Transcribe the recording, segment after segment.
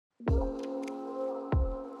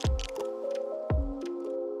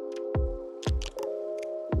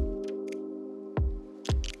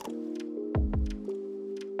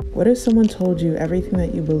What if someone told you everything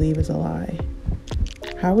that you believe is a lie?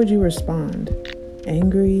 How would you respond?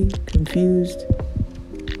 Angry, confused,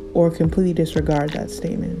 or completely disregard that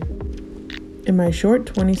statement? In my short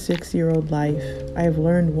 26-year-old life, I have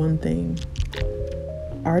learned one thing.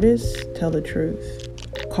 Artists tell the truth.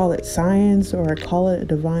 Call it science or call it a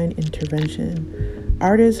divine intervention.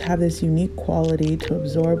 Artists have this unique quality to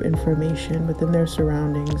absorb information within their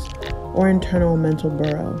surroundings or internal mental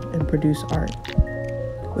burrow and produce art.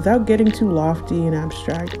 Without getting too lofty and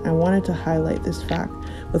abstract, I wanted to highlight this fact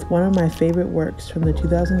with one of my favorite works from the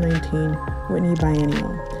 2019 Whitney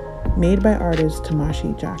Biennial, made by artist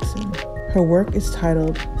Tomashi Jackson. Her work is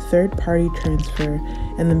titled Third Party Transfer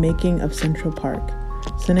and the Making of Central Park,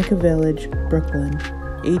 Seneca Village, Brooklyn,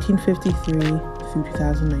 1853 through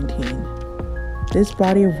 2019. This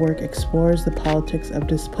body of work explores the politics of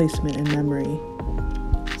displacement and memory.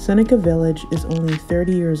 Seneca Village is only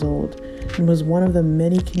 30 years old and was one of the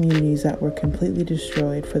many communities that were completely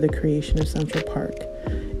destroyed for the creation of Central Park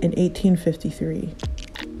in 1853.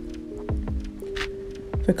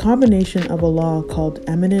 The combination of a law called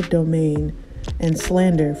eminent domain and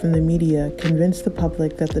slander from the media convinced the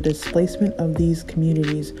public that the displacement of these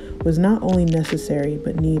communities was not only necessary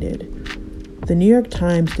but needed. The New York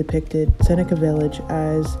Times depicted Seneca Village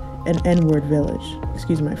as an N-word village,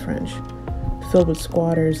 excuse my French, filled with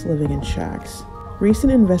squatters living in shacks.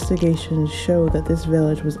 Recent investigations show that this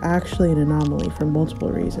village was actually an anomaly for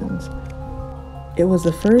multiple reasons. It was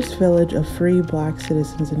the first village of free black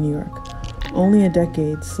citizens in New York. Only a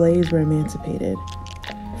decade, slaves were emancipated.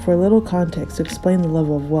 For a little context to explain the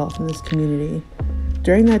level of wealth in this community,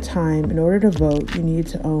 during that time, in order to vote, you needed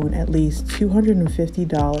to own at least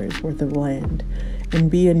 $250 worth of land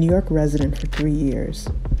and be a New York resident for 3 years.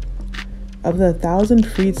 Of the 1,000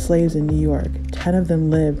 freed slaves in New York, 10 of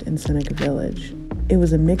them lived in Seneca Village. It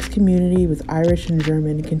was a mixed community with Irish and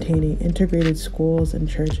German containing integrated schools and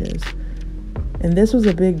churches. And this was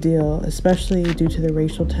a big deal, especially due to the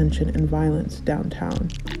racial tension and violence downtown.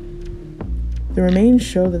 The remains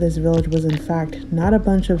show that this village was in fact not a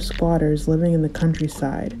bunch of squatters living in the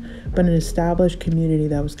countryside, but an established community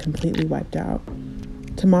that was completely wiped out.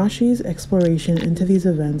 Tomashi's exploration into these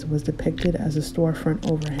events was depicted as a storefront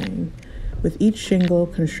overhang, with each shingle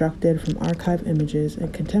constructed from archive images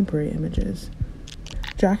and contemporary images.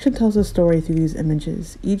 Jackson tells a story through these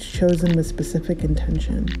images, each chosen with specific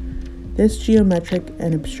intention. This geometric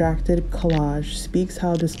and abstracted collage speaks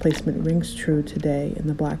how displacement rings true today in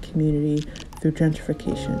the Black community through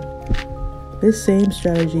gentrification. This same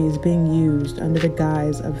strategy is being used under the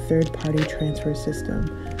guise of third-party transfer system,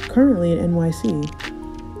 currently in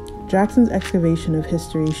NYC. Jackson's excavation of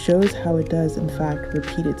history shows how it does in fact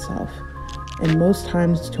repeat itself, and most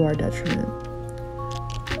times to our detriment.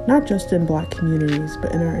 Not just in Black communities,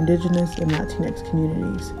 but in our Indigenous and Latinx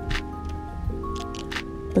communities.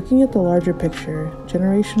 Looking at the larger picture,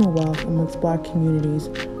 generational wealth amongst Black communities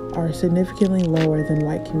are significantly lower than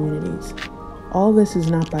white communities. All this is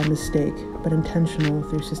not by mistake, but intentional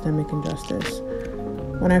through systemic injustice.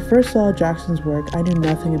 When I first saw Jackson's work, I knew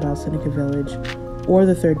nothing about Seneca Village or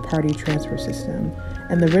the third-party transfer system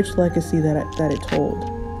and the rich legacy that it told.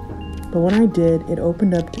 But when I did, it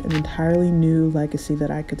opened up to an entirely new legacy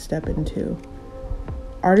that I could step into.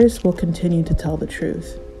 Artists will continue to tell the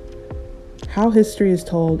truth. How history is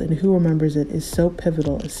told and who remembers it is so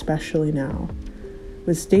pivotal, especially now.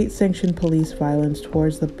 With state-sanctioned police violence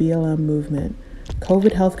towards the BLM movement,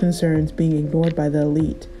 COVID health concerns being ignored by the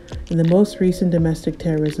elite, and the most recent domestic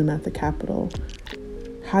terrorism at the Capitol,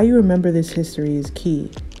 how you remember this history is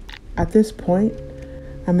key. At this point,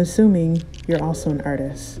 I'm assuming you're also an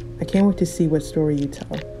artist. I can't wait to see what story you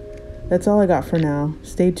tell. That's all I got for now.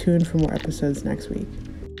 Stay tuned for more episodes next week.